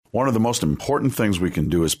One of the most important things we can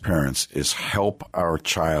do as parents is help our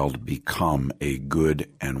child become a good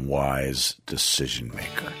and wise decision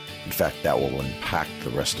maker. In fact, that will impact the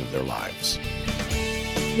rest of their lives.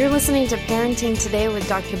 You're listening to Parenting Today with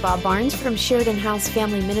Dr. Bob Barnes from Sheridan House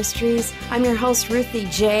Family Ministries. I'm your host, Ruthie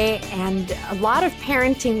J., and a lot of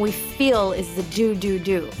parenting we feel is the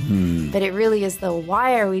do. But it really is the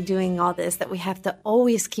why are we doing all this that we have to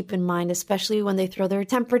always keep in mind, especially when they throw their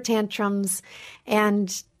temper tantrums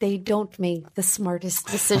and they don't make the smartest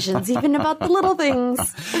decisions, even about the little things.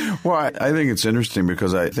 Well, I think it's interesting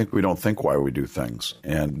because I think we don't think why we do things.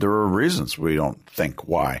 And there are reasons we don't think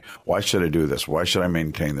why. Why should I do this? Why should I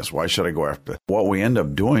maintain this? Why should I go after this? What we end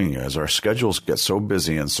up doing is our schedules get so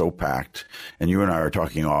busy and so packed. And you and I are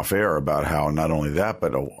talking off air about how not only that,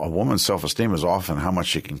 but a woman's self-esteem is often how much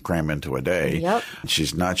she can cram into a day. Yep.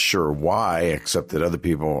 She's not sure why, except that other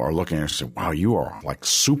people are looking at her and say, wow, you are like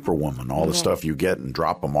superwoman. All the stuff you get and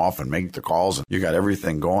drop them off and make the calls, and you got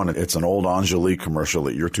everything going. It's an old Angelique commercial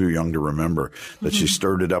that you're too young to remember, that she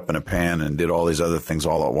stirred it up in a pan and did all these other things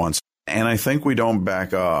all at once. And I think we don't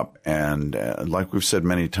back up. And like we've said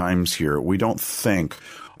many times here, we don't think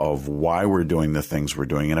of why we're doing the things we're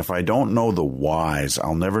doing. And if I don't know the whys,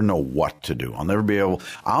 I'll never know what to do. I'll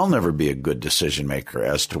never be a good decision maker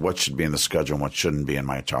as to what should be in the schedule and what shouldn't be in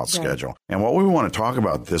my child's schedule. And what we want to talk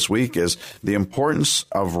about this week is the importance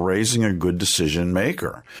of raising a good decision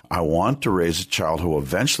maker. I want to raise a child who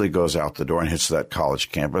eventually goes out the door and hits that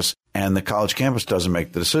college campus. And the college campus doesn't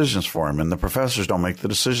make the decisions for him, and the professors don't make the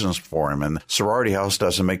decisions for him, and the sorority house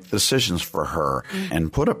doesn't make the decisions for her,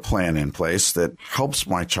 and put a plan in place that helps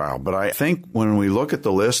my child. But I think when we look at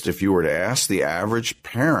the list, if you were to ask the average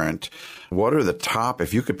parent, what are the top,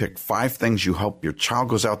 if you could pick 5 things you hope your child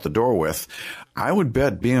goes out the door with, I would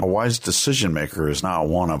bet being a wise decision maker is not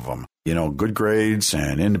one of them. You know, good grades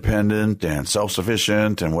and independent and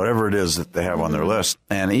self-sufficient and whatever it is that they have on their list.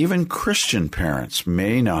 And even Christian parents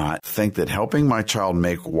may not think that helping my child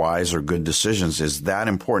make wise or good decisions is that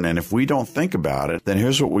important. And if we don't think about it, then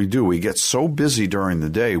here's what we do. We get so busy during the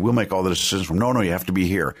day, we'll make all the decisions from, no, you have to be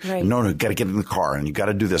here. Right. No, you got to get in the car and you got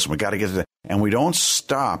to do this and we got to get to that. And we don't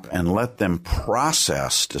stop and let them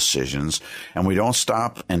process decisions, and we don't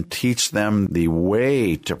stop and teach them the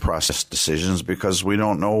way to process decisions because we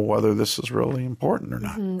don't know whether this is really important or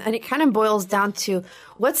not. And it kind of boils down to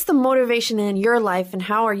what's the motivation in your life and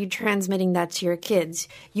how are you transmitting that to your kids?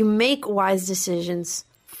 You make wise decisions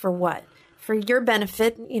for what? For your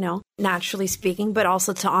benefit, naturally speaking, but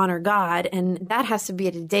also to honor God. And that has to be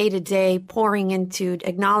a day-to-day pouring into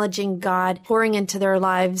acknowledging God, pouring into their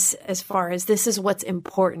lives as far as this is what's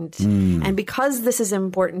important. And because this is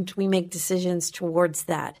important, we make decisions towards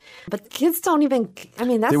that. But kids don't even,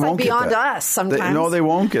 that's like beyond us sometimes. They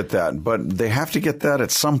won't get that, but they have to get that at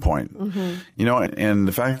some point. And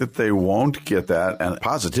the fact that they won't get that and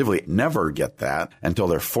positively never get that until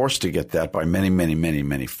they're forced to get that by many, many, many,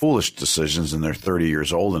 many foolish decisions and they're 30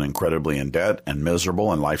 years old and incredibly in debt and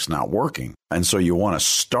miserable and life's not working. And so you want to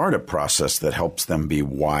start a process that helps them be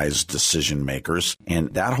wise decision makers.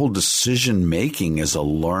 And that whole decision making is a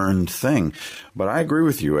learned thing. But I agree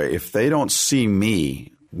with you. If they don't see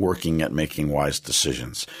me working at making wise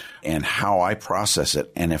decisions and how I process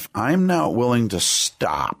it, and if I'm not willing to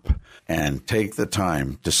stop and take the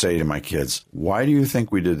time to say to my kids, why do you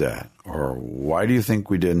think we did that? Or why do you think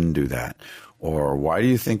we didn't do that? Or why do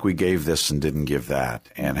you think we gave this and didn't give that?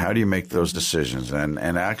 And how do you make those decisions? And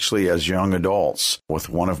actually, as young adults, with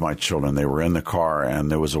one of my children, they were in the car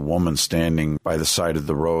and there was a woman standing by the side of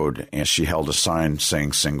the road and she held a sign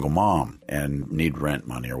saying single mom and need rent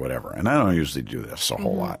money or whatever. And I don't usually do this a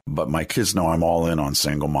whole lot, but my kids know I'm all in on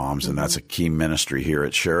single moms and that's a key ministry here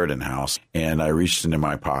at Sheridan House. And I reached into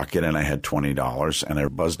my pocket and I had $20 and I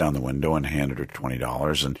buzzed down the window and handed her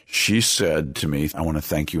 $20. And she said to me, I want to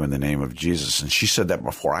thank you in the name of Jesus. And she said that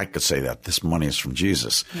before I could say that. This money is from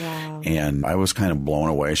Jesus. Wow. And I was kind of blown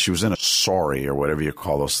away. She was in a sari or whatever you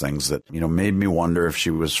call those things that, made me wonder if she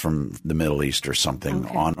was from the Middle East or something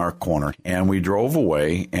on our corner. And we drove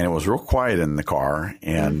away and it was real quiet in the car.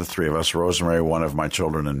 And the three of us, Rosemary, one of my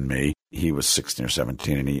children and me, he was 16 or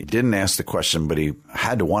 17 and he didn't ask the question, but he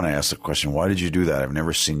had to want to ask the question, why did you do that? I've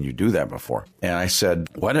never seen you do that before. And I said,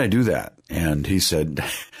 why did I do that? And he said,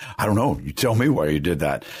 I don't know. You tell me why you did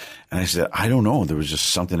that. And I said, I don't know. There was just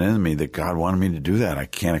something in me that God wanted me to do that. I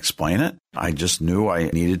can't explain it. I just knew I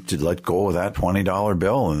needed to let go of that $20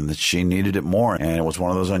 bill and that she needed it more. And it was one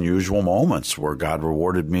of those unusual moments where God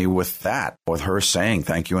rewarded me with that, with her saying,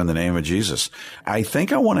 thank you in the name of Jesus. I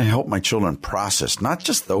think I want to help my children process not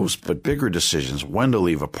just those, but bigger decisions, when to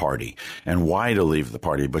leave a party and why to leave the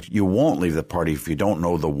party. But you won't leave the party if you don't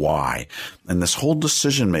know the why. And this whole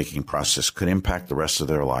decision-making process could impact the rest of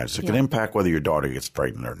their lives. It could impact whether your daughter gets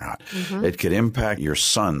pregnant or not. It could impact your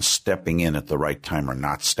son stepping in at the right time or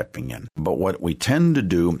not stepping in. But what we tend to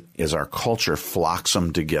do is our culture flocks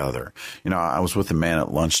them together. I was with a man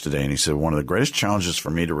at lunch today, and he said, one of the greatest challenges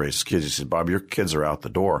for me to raise kids, he said, Bob, your kids are out the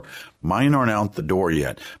door. Mine aren't out the door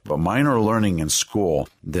yet, but mine are learning in school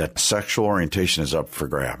that sexual orientation is up for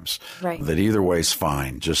grabs. Right. That either way is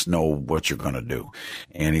fine. Just know what you're going to do.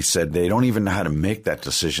 And he said, they don't even know how to make that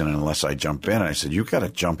decision unless I jump in. And I said, you got to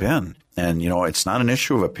jump in. And, it's not an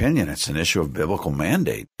issue of opinion. It's an issue of biblical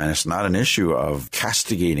mandate. And it's not an issue of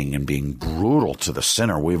castigating and being brutal to the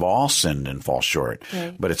sinner. We've all sinned and fall short.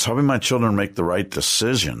 Right. But it's helping my children make the right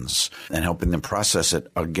decisions and helping them process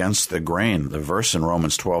it against the grain. The verse in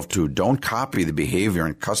Romans 12:2, don't copy the behavior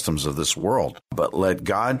and customs of this world, but let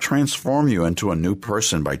God transform you into a new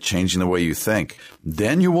person by changing the way you think.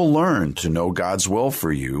 Then you will learn to know God's will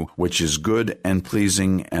for you, which is good and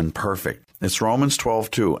pleasing and perfect. It's Romans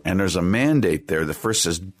 12:2, and there's a mandate there. The first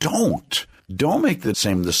says, don't make the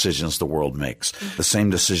same decisions the world makes, the same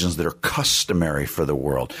decisions that are customary for the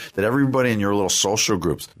world, that everybody in your little social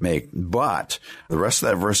groups make. But the rest of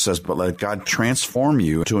that verse says, but let God transform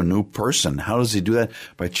you to a new person. How does he do that?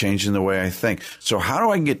 By changing the way I think. So how do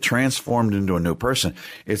I get transformed into a new person?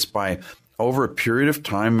 It's by over a period of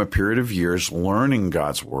time, a period of years, learning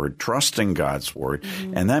God's word, trusting God's word.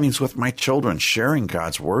 And that means with my children, sharing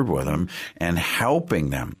God's word with them and helping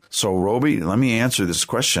them. So, Roby, let me answer this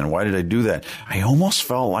question. Why did I do that? I almost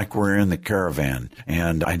felt like we're in the caravan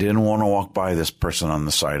and I didn't want to walk by this person on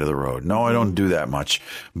the side of the road. No, I don't do that much,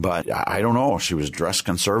 but I don't know. She was dressed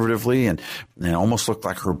conservatively and almost looked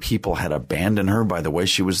like her people had abandoned her by the way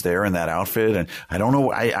she was there in that outfit. And I don't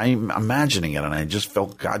know. I'm imagining it and I just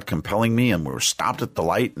felt God compelling me. And we were stopped at the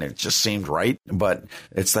light and it just seemed right. But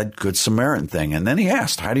it's that Good Samaritan thing. And then he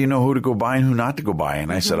asked, how do you know who to go by and who not to go by?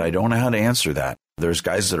 And I said, I don't know how to answer that. There's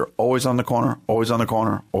guys that are always on the corner,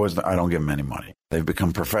 I don't give them any money. They've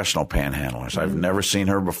become professional panhandlers. I've never seen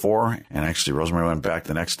her before. And actually, Rosemary went back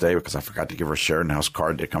the next day because I forgot to give her a Sheridan House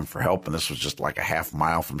card to come for help. And this was just like a half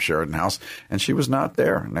mile from Sheridan House. And she was not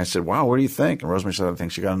there. And I said, wow, what do you think? And Rosemary said, I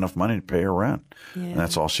think she got enough money to pay her rent. Yeah. And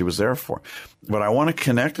that's all she was there for. But I want to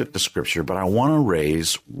connect it to Scripture, but I want to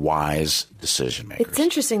raise wise decision makers. It's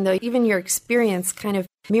interesting, though. Even your experience kind of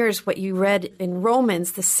mirrors what you read in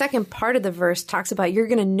Romans. The second part of the verse talks about you're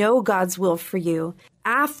going to know God's will for you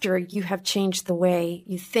after you have changed the way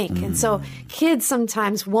you think. And so kids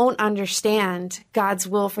sometimes won't understand God's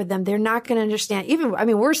will for them. They're not going to understand.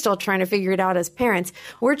 We're still trying to figure it out as parents.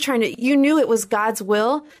 You knew it was God's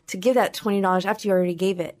will to give that $20 after you already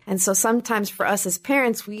gave it. And so sometimes for us as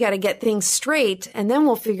parents, we got to get things straight and then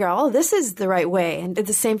we'll figure out, this is the right way. And it's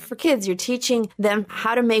the same for kids. You're teaching them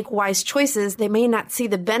how to make wise choices. They may not see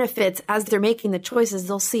the benefits as they're making the choices.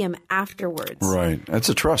 They'll see them afterwards. Right. That's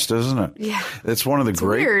a trust, isn't it? Yeah. It's one of the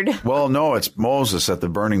great. Weird. Well, no, it's Moses at the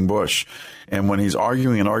burning bush. And when he's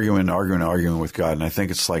arguing with God, and I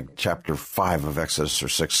think it's like chapter 5 of Exodus or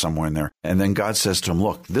 6, somewhere in there. And then God says to him,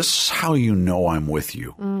 look, this is how you know I'm with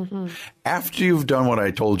you. After you've done what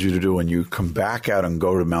I told you to do and you come back out and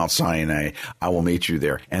go to Mount Sinai, I will meet you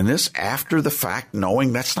there. And this after the fact,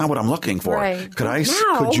 knowing that's not what I'm looking for. Right.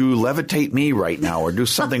 Could you levitate me right now or do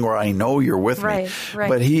something where I know you're with me? Right.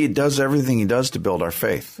 But he does everything he does to build our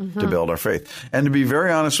faith, And to be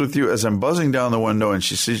very honest with you, as I'm buzzing down the window and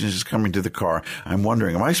she sees she's coming to the car, I'm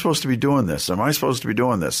wondering, am I supposed to be doing this? Am I supposed to be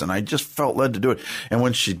doing this? And I just felt led to do it. And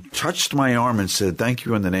when she touched my arm and said, thank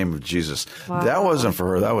you in the name of Jesus, that wasn't for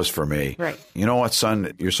her. That was for me. Right. You know what,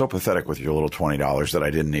 son? You're so pathetic with your little $20 that I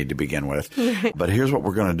didn't need to begin with. But here's what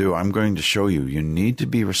we're going to do. I'm going to show you. You need to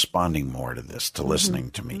be responding more to this, to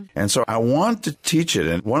listening to me. And so I want to teach it.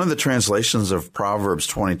 And one of the translations of Proverbs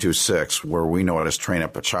 22:6, where we know it as train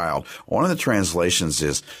up a child, one of the translations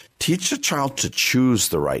is teach a child to choose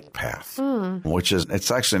the right path, which is,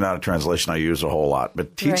 it's actually not a translation I use a whole lot,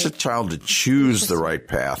 but teach a child to choose the right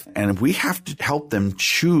path. And we have to help them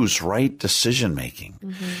choose right decision making.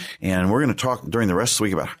 And we're going to talk during the rest of the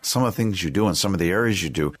week about some of the things you do and some of the areas you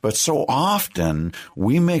do. But so often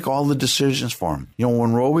we make all the decisions for him. You know,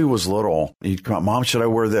 when Roby was little, he'd come, Mom, should I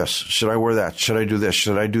wear this? Should I wear that? Should I do this?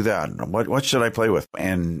 Should I do that? What should I play with?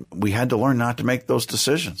 And we had to learn not to make those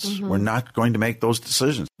decisions. We're not going to make those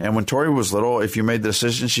decisions. And when Tori was little, if you made the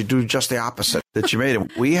decision, she'd do just the opposite that you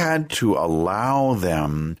made. We had to allow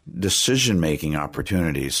them decision-making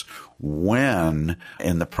opportunities when,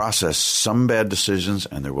 in the process, some bad decisions,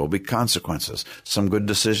 and there will be consequences. Some good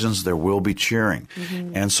decisions, there will be cheering.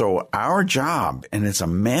 And so our job, and it's a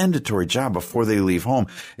mandatory job before they leave home,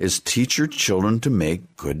 is teach your children to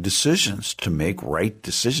make good decisions, to make right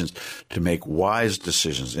decisions, to make wise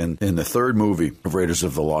decisions. In the third movie of Raiders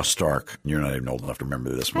of the Lost Ark, you're not even old enough to remember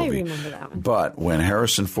this movie. I remember that one. But when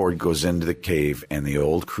Harrison Ford goes into the cave and the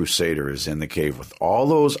old crusader is in the cave with all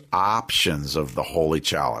those options of the holy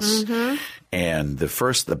chalice, and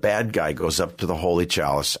the bad guy goes up to the holy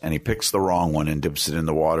chalice and he picks the wrong one and dips it in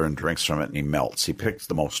the water and drinks from it and he melts. He picks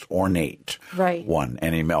the most ornate one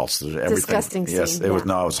and he melts. Disgusting scene. Yes, it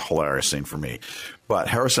was a hilarious scene for me. But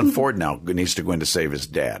Harrison Ford now needs to go in to save his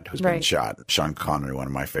dad, who's been shot. Sean Connery, one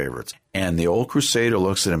of my favorites. And the old crusader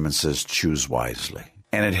looks at him and says, choose wisely.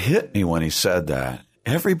 And it hit me when he said that.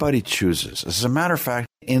 Everybody chooses. As a matter of fact,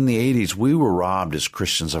 in the 80s, we were robbed as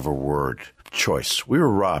Christians of a word, choice. We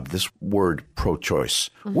were robbed this word pro-choice.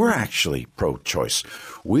 We're actually pro-choice.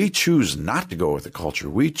 We choose not to go with the culture.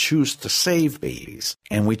 We choose to save babies.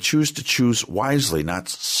 And we choose to choose wisely, not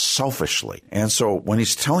selfishly. And so when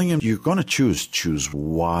he's telling him, you're going to choose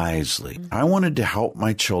wisely. I wanted to help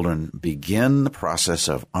my children begin the process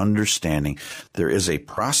of understanding there is a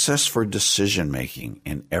process for decision-making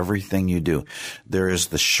in everything you do. There is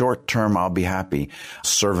the short-term, I'll be happy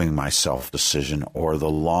serving myself decision, or the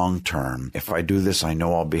long-term, if I do this, I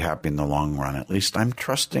know I'll be happy in the long run. At least I'm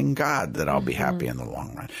trusting God that I'll be happy in the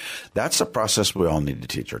long run. That's a process we all need to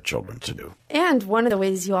teach our children to do. And one of the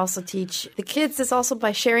ways you also teach the kids is also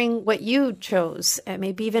by sharing what you chose,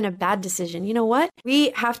 maybe even a bad decision. You know what? We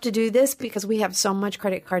have to do this because we have so much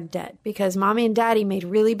credit card debt, because mommy and daddy made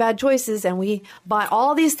really bad choices and we bought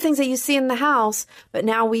all these things that you see in the house, but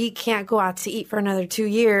now we can't go out to eat for another 2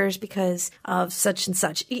 years because of such and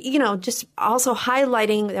such. You know, just also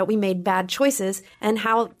highlighting that we made bad choices and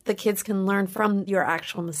how the kids can learn from your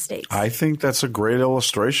actual mistakes. I think that's a great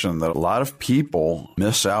illustration that a lot of people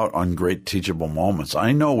miss out on great teachable moments.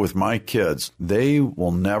 I know with my kids, they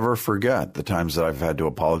will never forget the times that I've had to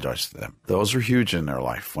apologize to them. Those are huge in their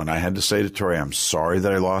life. When I had to say to Tori, I'm sorry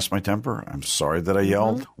that I lost my temper. I'm sorry that I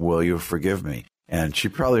yelled. Will you forgive me? And she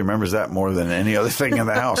probably remembers that more than any other thing in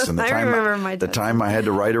the house. And the time I had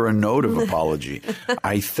to write her a note of apology.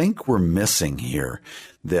 I think we're missing here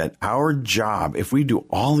that our job, if we do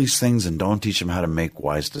all these things and don't teach them how to make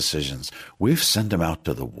wise decisions, we've sent them out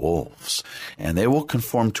to the wolves. And they will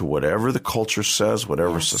conform to whatever the culture says,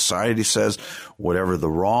 whatever society says, whatever the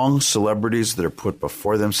wrong celebrities that are put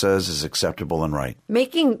before them says is acceptable and right.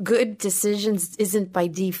 Making good decisions isn't by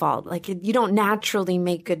default. Like, you don't naturally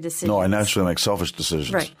make good decisions. No, I naturally make selfish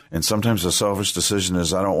decisions. Right. And sometimes the selfish decision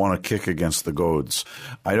is I don't want to kick against the goads.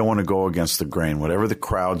 I don't want to go against the grain. Whatever the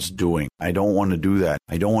crowd's doing, I don't want to do that.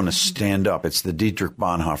 I don't want to stand up. It's the Dietrich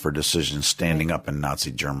Bonhoeffer decision, standing up in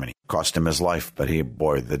Nazi Germany. Cost him his life, but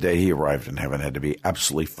the day he arrived in heaven had to be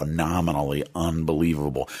absolutely phenomenally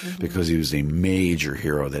unbelievable because he was a major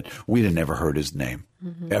hero that we'd have never heard his name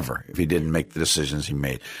ever if he didn't make the decisions he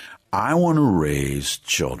made. I want to raise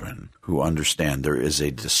children who understand there is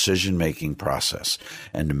a decision-making process.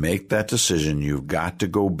 And to make that decision, you've got to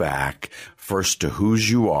go back first to whose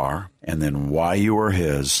you are, and then why you are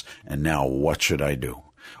his, and now what should I do?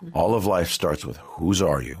 All of life starts with whose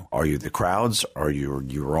are you? Are you the crowd's? Are you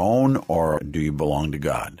your own? Or do you belong to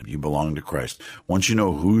God? You belong to Christ. Once you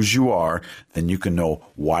know whose you are, then you can know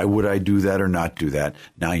why would I do that or not do that.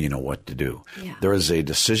 Now you know what to do. Yeah. There is a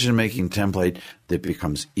decision-making template that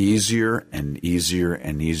becomes easier and easier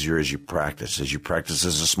and easier as you practice. As you practice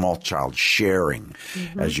as a small child, sharing.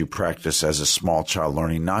 As you practice as a small child,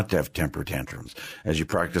 learning not to have temper tantrums. As you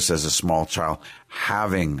practice as a small child,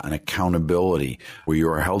 having an accountability where you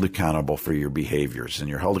are held accountable for your behaviors, and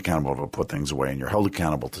you're held accountable to put things away, and you're held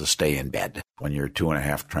accountable to stay in bed when you're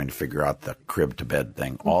 2.5 trying to figure out the crib to bed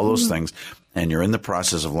thing, all those things. And you're in the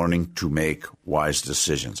process of learning to make wise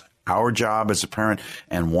decisions. Our job as a parent,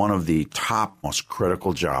 and one of the top most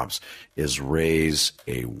critical jobs, is raise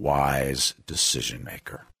a wise decision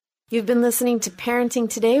maker. You've been listening to Parenting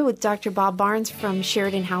Today with Dr. Bob Barnes from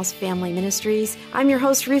Sheridan House Family Ministries. I'm your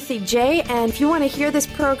host, Ruthie J. And if you want to hear this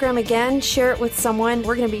program again, share it with someone.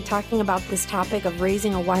 We're going to be talking about this topic of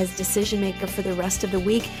raising a wise decision maker for the rest of the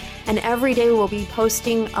week. And every day we'll be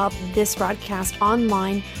posting up this broadcast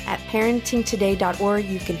online at parentingtoday.org.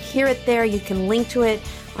 You can hear it there. You can link to it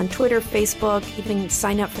on Twitter, Facebook, even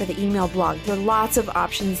sign up for the email blog. There are lots of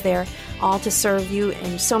options there, all to serve you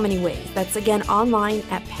in so many ways. That's again online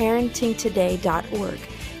at parentingtoday.org.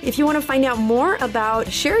 If you want to find out more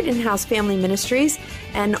about Sheridan House Family Ministries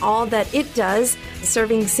and all that it does,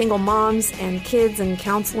 serving single moms and kids and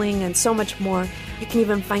counseling and so much more, you can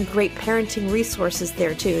even find great parenting resources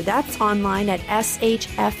there too. That's online at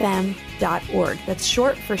shfm.org. That's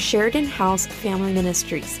short for Sheridan House Family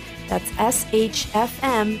Ministries. That's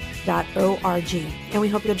shfm.org. And we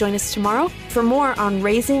hope you'll join us tomorrow for more on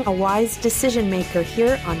raising a wise decision maker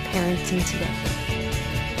here on Parenting Today.